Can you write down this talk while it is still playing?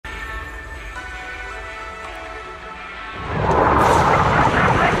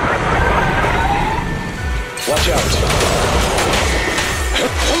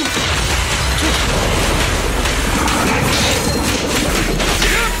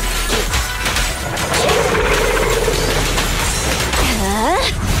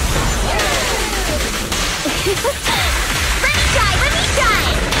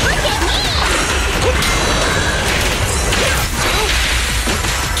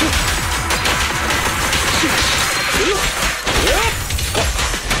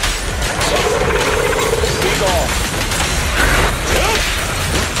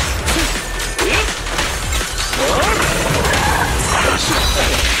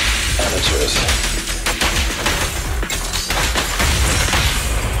Amateurs.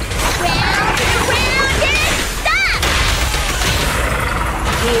 Round and stop!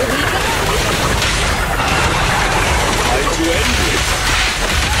 Here we go! Time to end it.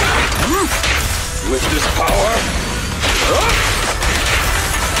 With this power.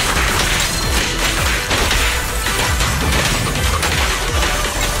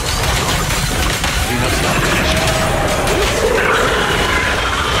 We must not finish.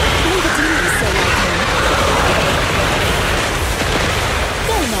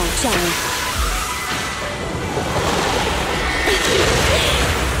 Go now, child.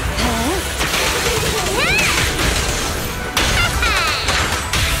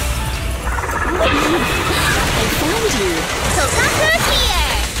 I found you. Tokaku's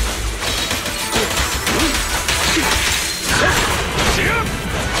here.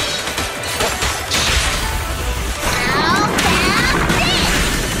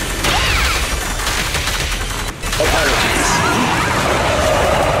 How about this? Apologies.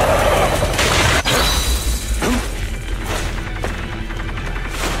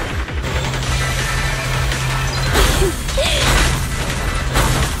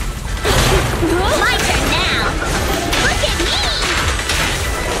 My turn now. Look at me.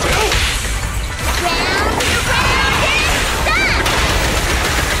 Round and stop.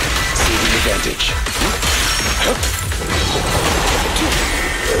 See the advantage.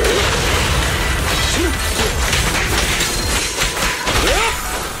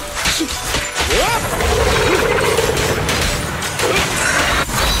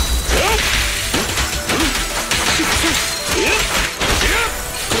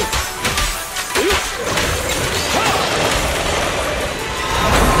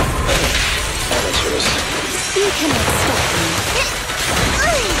 Amateurs. You cannot stop me.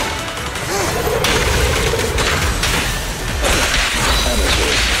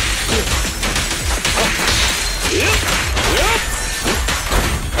 Amateurs.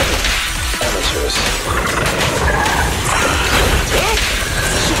 Amateurs.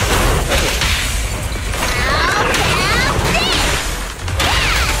 How about this?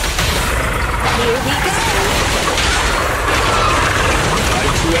 Here we go.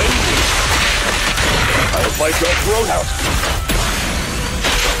 Time to end it. I'll bite your throat out.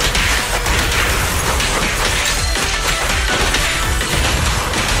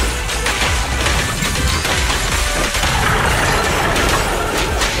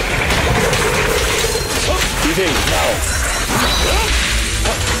 Evade now.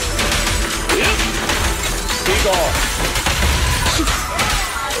 Be gone.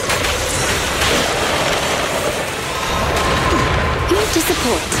 Here to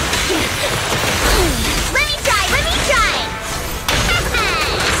support. Let me try.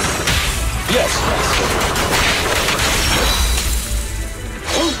 Yes, master.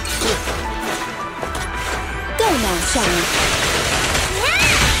 Go now, child.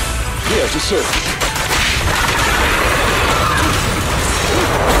 Here to serve.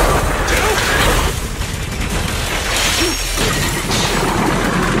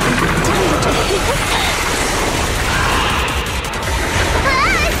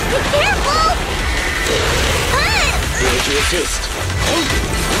 Be careful! Here to assist.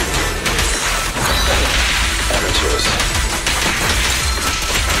 Amateurs.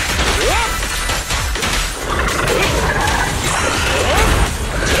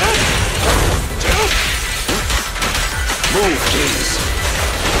 Move, please.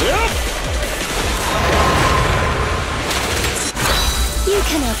 You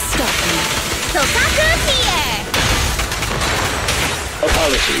cannot stop me. Tokaku's here!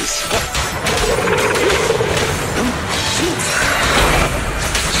 Apologies.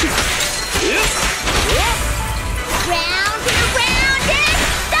 Round and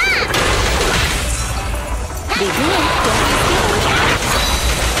stop! Be good, don't be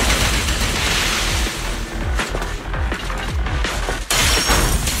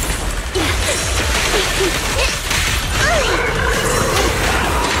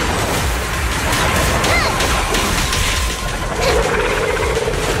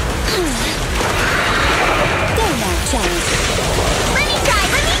Go now, child. Let me try.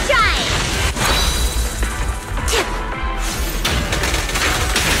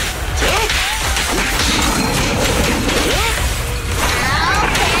 How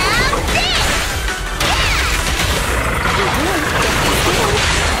about this?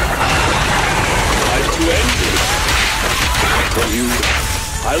 Time to end it. For you,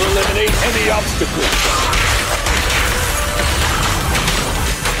 I'll eliminate any obstacles.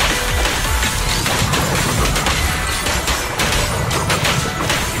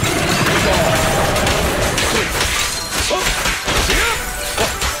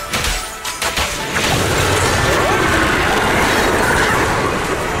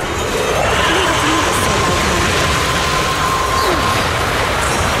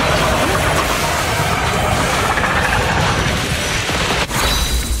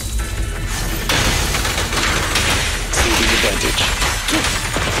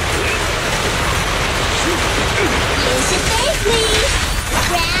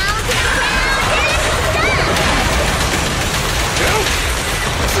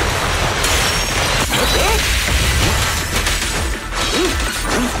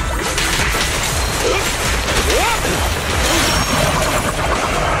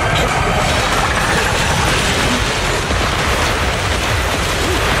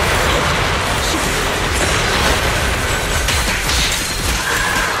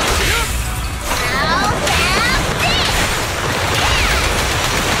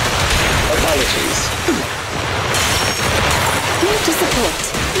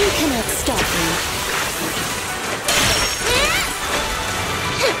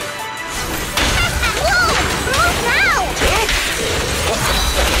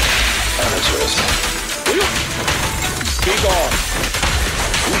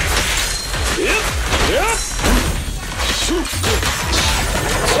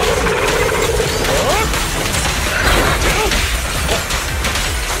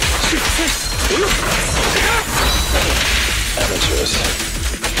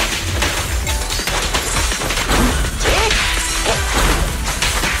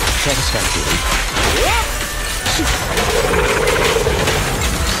 satisfactorily.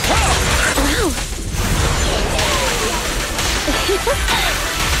 Wow.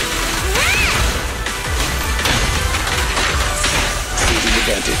 Seizing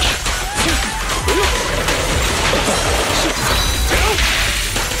advantage.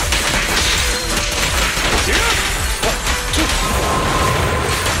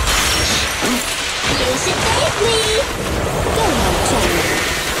 Use it safely. Go on, Jenny.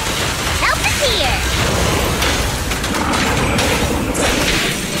 Help is here.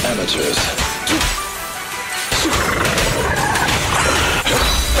 Amateurs.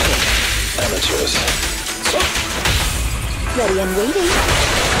 Amateurs. Ready and waiting.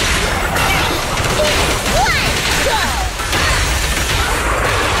 3, 2, 1, go!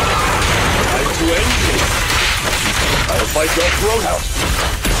 Time to end this. I'll fight your throat out.